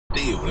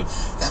deal.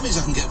 That means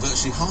I can get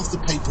virtually half the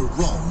paper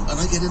wrong and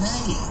I get an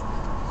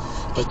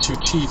A. But to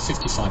achieve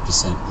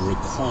 55%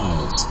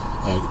 requires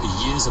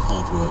years of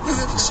hard work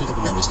and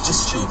considerable knowledge to I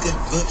still achieve. get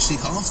virtually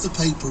half the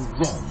paper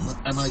wrong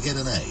and I get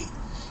an A.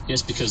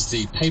 Yes, because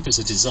the papers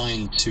are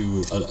designed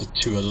to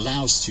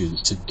allow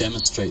students to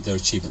demonstrate their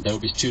achievement. There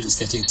will be students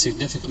getting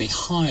significantly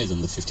higher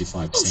than the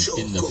 55%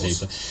 in the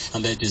paper,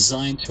 and they're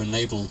designed to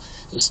enable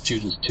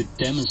students to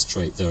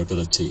demonstrate their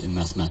ability in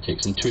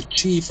mathematics. And to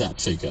achieve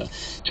that figure,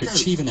 to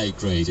achieve an A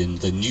grade in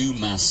the new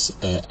maths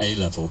A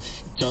level,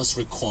 does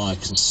require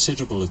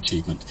considerable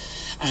achievement.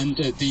 And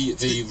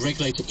the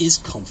regulator is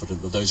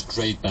confident that those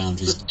grade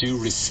boundaries do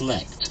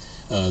reflect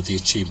the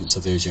achievements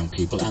of those young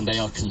people, and they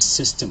are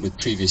consistent with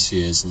previous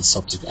years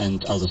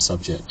and other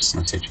subjects.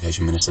 That's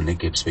Education Minister Nick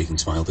Gibbs speaking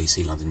to my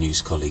LBC London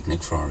News colleague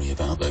Nick Ferrari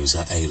about those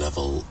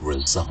A-level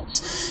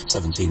results.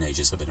 7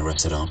 teenagers have been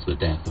arrested after the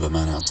death of a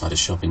man outside a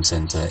shopping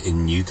centre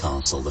in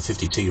Newcastle. The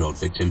 52-year-old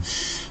victim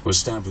was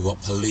stabbed with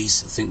what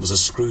police think was a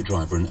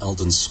screwdriver in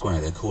Eldon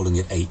Square. They're calling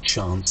it a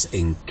chance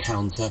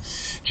encounter.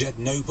 Jed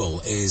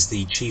Noble is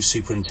the Chief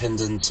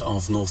Superintendent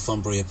of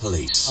Northumbria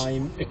Police.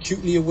 I'm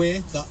acutely aware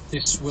that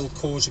this will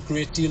cause a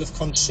great deal of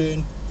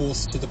concern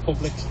both to the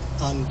public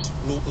and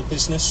local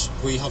business.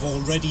 We have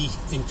already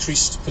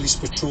increased police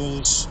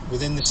patrols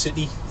within the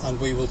city, and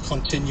we will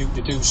continue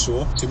to do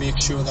so to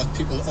make sure that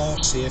people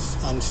are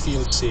safe and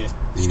feel safe.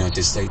 The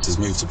United States has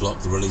moved to block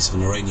the release of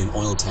an Iranian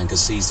oil tanker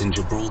seized in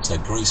Gibraltar.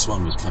 Grace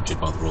 1 was captured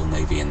by the Royal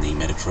Navy in the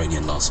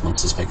Mediterranean last month,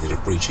 suspected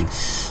of breaching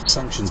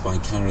sanctions by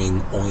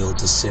carrying oil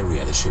to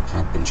Syria. The ship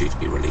had been due to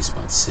be released,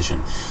 but decision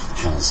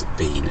has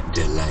been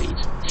delayed.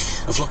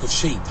 A flock of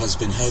sheep has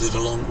been herded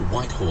along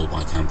Whitehall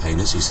by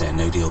campaigners who say a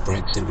no-deal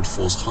Brexit would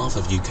force half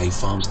of UK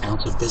farms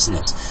out of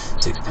business.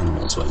 6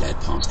 animals were led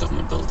past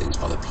government buildings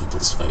by the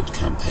People's Vote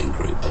campaign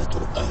group a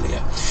little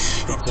earlier.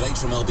 You're up to date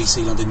from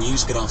LBC London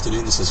News. Good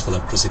afternoon, this is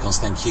Philip Chrysikos.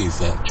 Thank you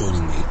for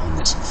joining me on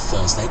this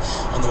Thursday.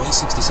 On the way,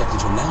 60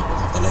 seconds from now,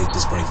 we'll have the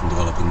latest breaking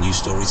developing news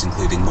stories,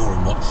 including more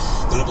on what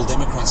the Liberal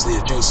Democrats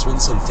leader Joe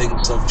Swinson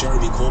thinks of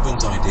Jeremy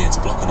Corbyn's idea to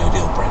block a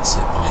no-deal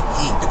Brexit by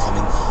he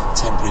becoming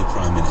temporary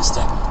Prime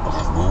Minister. We'll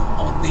have more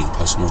on the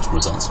post-mortem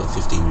results of a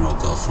 15-year-old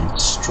girl from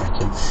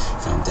Streatham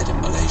found dead in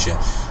Malaysia,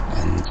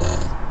 and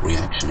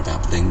reaction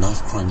about putting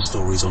knife crime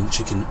stories on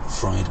chicken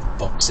fried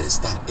boxes.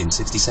 That in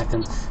 60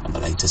 seconds, and the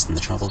latest in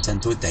the travel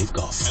centre with Dave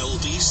Goff.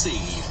 LBC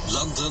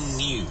London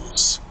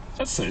News.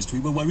 At first, we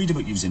were worried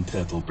about using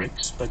purple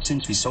bricks, but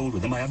since we sold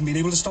with them, I haven't been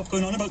able to stop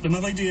going on about them,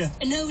 have I, dear?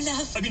 No,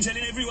 love. I've been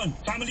telling everyone.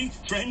 Family,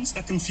 friends,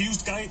 that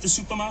confused guy at the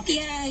supermarket.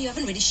 Yeah, you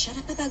haven't really shut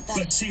up about that.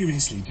 But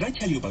seriously, did I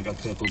tell you about our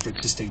purple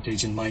bricks estate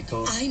agent,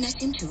 Michael? I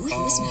met him too. He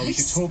was nice. We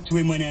could talk to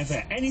him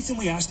whenever. Anything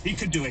we asked, he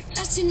could do it.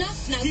 That's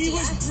enough now, He dear.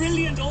 was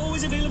brilliant,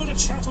 always available to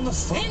chat on the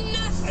phone.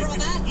 Enough, I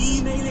could Robert.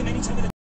 email him anytime of the